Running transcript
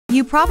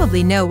You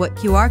probably know what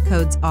QR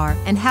codes are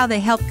and how they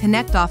help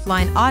connect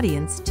offline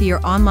audience to your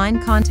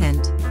online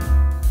content.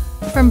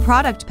 From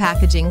product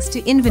packagings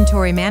to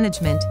inventory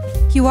management,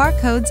 QR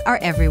codes are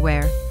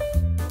everywhere.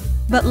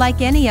 But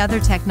like any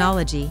other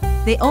technology,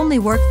 they only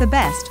work the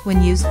best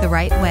when used the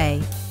right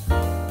way.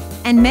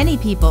 And many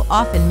people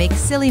often make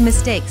silly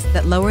mistakes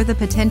that lower the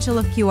potential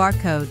of QR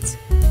codes.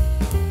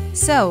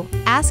 So,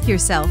 ask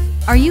yourself,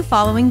 are you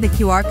following the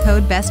QR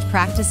code best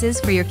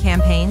practices for your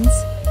campaigns?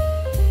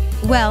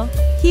 Well,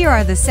 here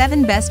are the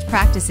 7 best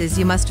practices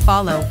you must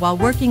follow while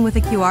working with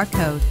a QR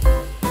code.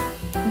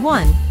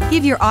 1.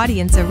 Give your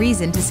audience a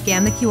reason to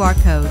scan the QR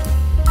code.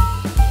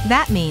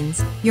 That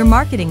means, your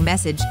marketing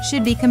message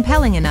should be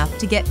compelling enough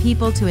to get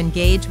people to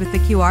engage with the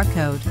QR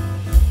code.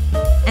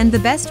 And the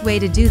best way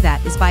to do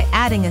that is by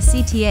adding a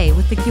CTA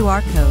with the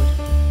QR code.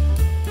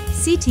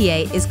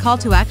 CTA is call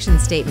to action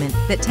statement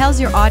that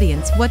tells your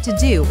audience what to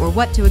do or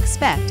what to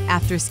expect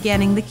after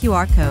scanning the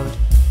QR code.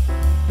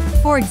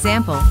 For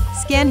example,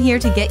 scan here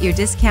to get your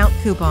discount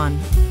coupon.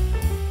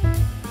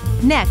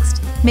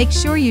 Next, make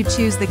sure you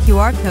choose the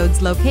QR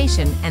code's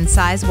location and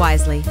size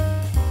wisely.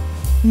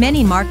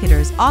 Many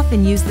marketers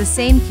often use the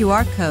same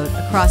QR code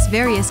across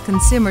various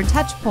consumer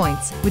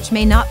touchpoints, which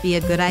may not be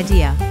a good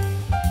idea.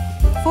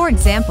 For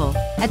example,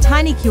 a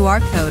tiny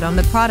QR code on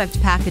the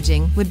product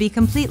packaging would be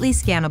completely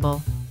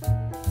scannable.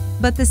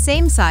 But the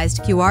same sized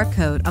QR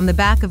code on the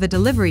back of a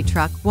delivery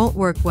truck won't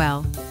work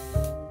well.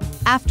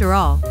 After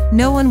all,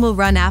 no one will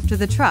run after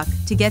the truck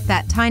to get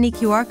that tiny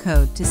QR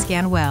code to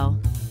scan well.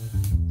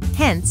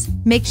 Hence,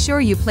 make sure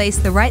you place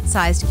the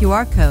right-sized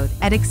QR code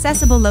at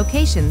accessible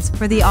locations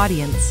for the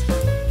audience.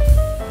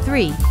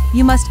 3.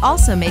 You must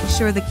also make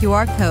sure the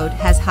QR code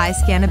has high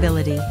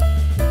scannability.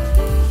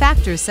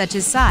 Factors such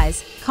as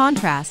size,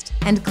 contrast,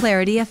 and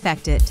clarity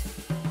affect it.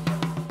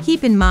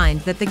 Keep in mind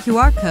that the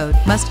QR code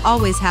must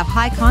always have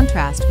high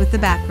contrast with the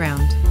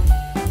background.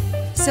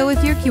 So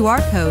if your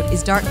QR code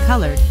is dark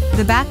colored,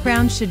 the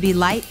background should be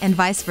light and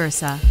vice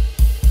versa.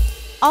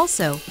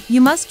 Also,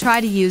 you must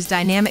try to use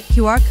dynamic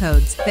QR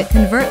codes that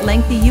convert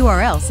lengthy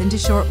URLs into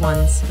short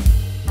ones.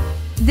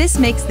 This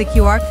makes the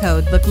QR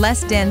code look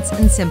less dense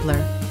and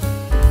simpler.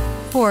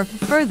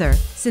 Further,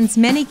 since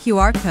many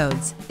QR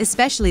codes,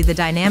 especially the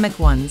dynamic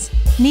ones,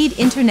 need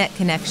internet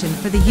connection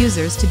for the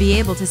users to be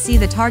able to see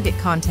the target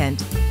content,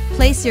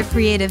 place your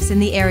creatives in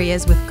the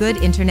areas with good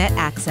internet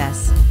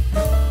access.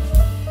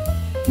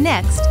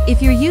 Next,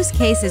 if your use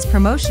case is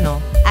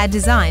promotional, add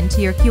design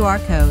to your QR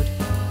code.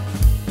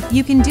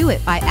 You can do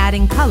it by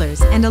adding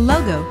colors and a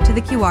logo to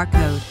the QR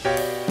code.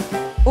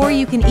 Or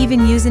you can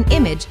even use an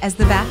image as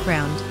the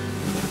background.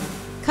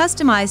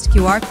 Customized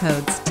QR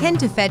codes tend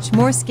to fetch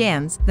more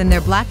scans than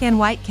their black and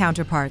white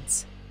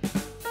counterparts.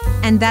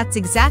 And that's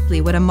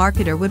exactly what a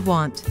marketer would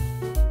want.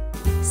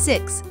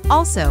 6.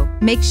 Also,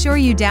 make sure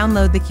you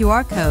download the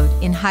QR code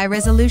in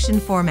high-resolution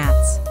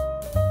formats.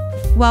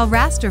 While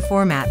raster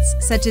formats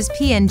such as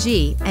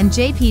PNG and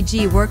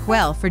JPG work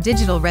well for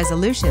digital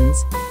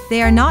resolutions,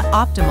 they are not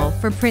optimal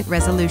for print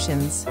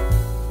resolutions.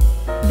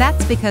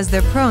 That's because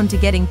they're prone to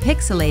getting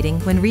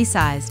pixelating when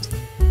resized.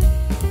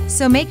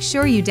 So make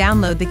sure you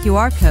download the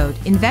QR code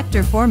in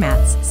vector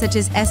formats such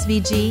as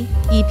SVG,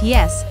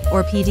 EPS,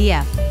 or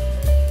PDF.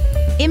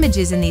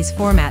 Images in these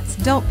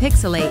formats don't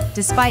pixelate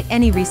despite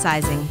any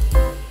resizing.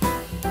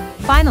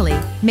 Finally,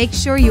 make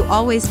sure you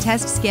always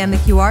test scan the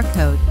QR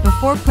code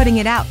before putting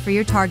it out for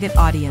your target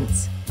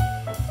audience.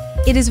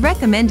 It is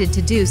recommended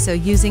to do so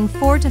using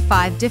 4 to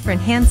 5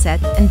 different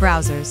handsets and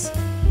browsers.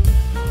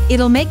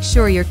 It'll make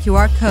sure your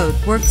QR code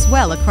works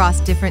well across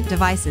different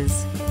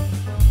devices.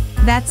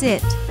 That's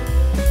it.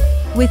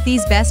 With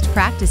these best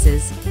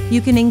practices,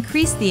 you can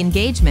increase the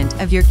engagement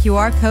of your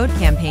QR code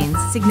campaigns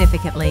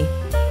significantly.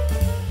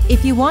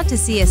 If you want to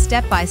see a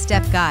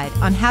step-by-step guide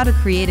on how to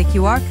create a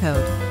QR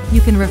code, you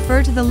can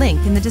refer to the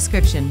link in the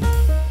description.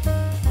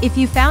 If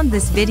you found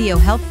this video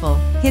helpful,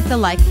 hit the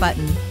like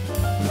button.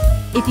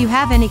 If you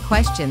have any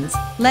questions,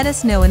 let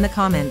us know in the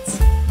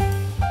comments.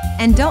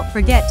 And don't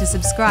forget to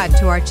subscribe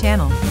to our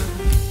channel.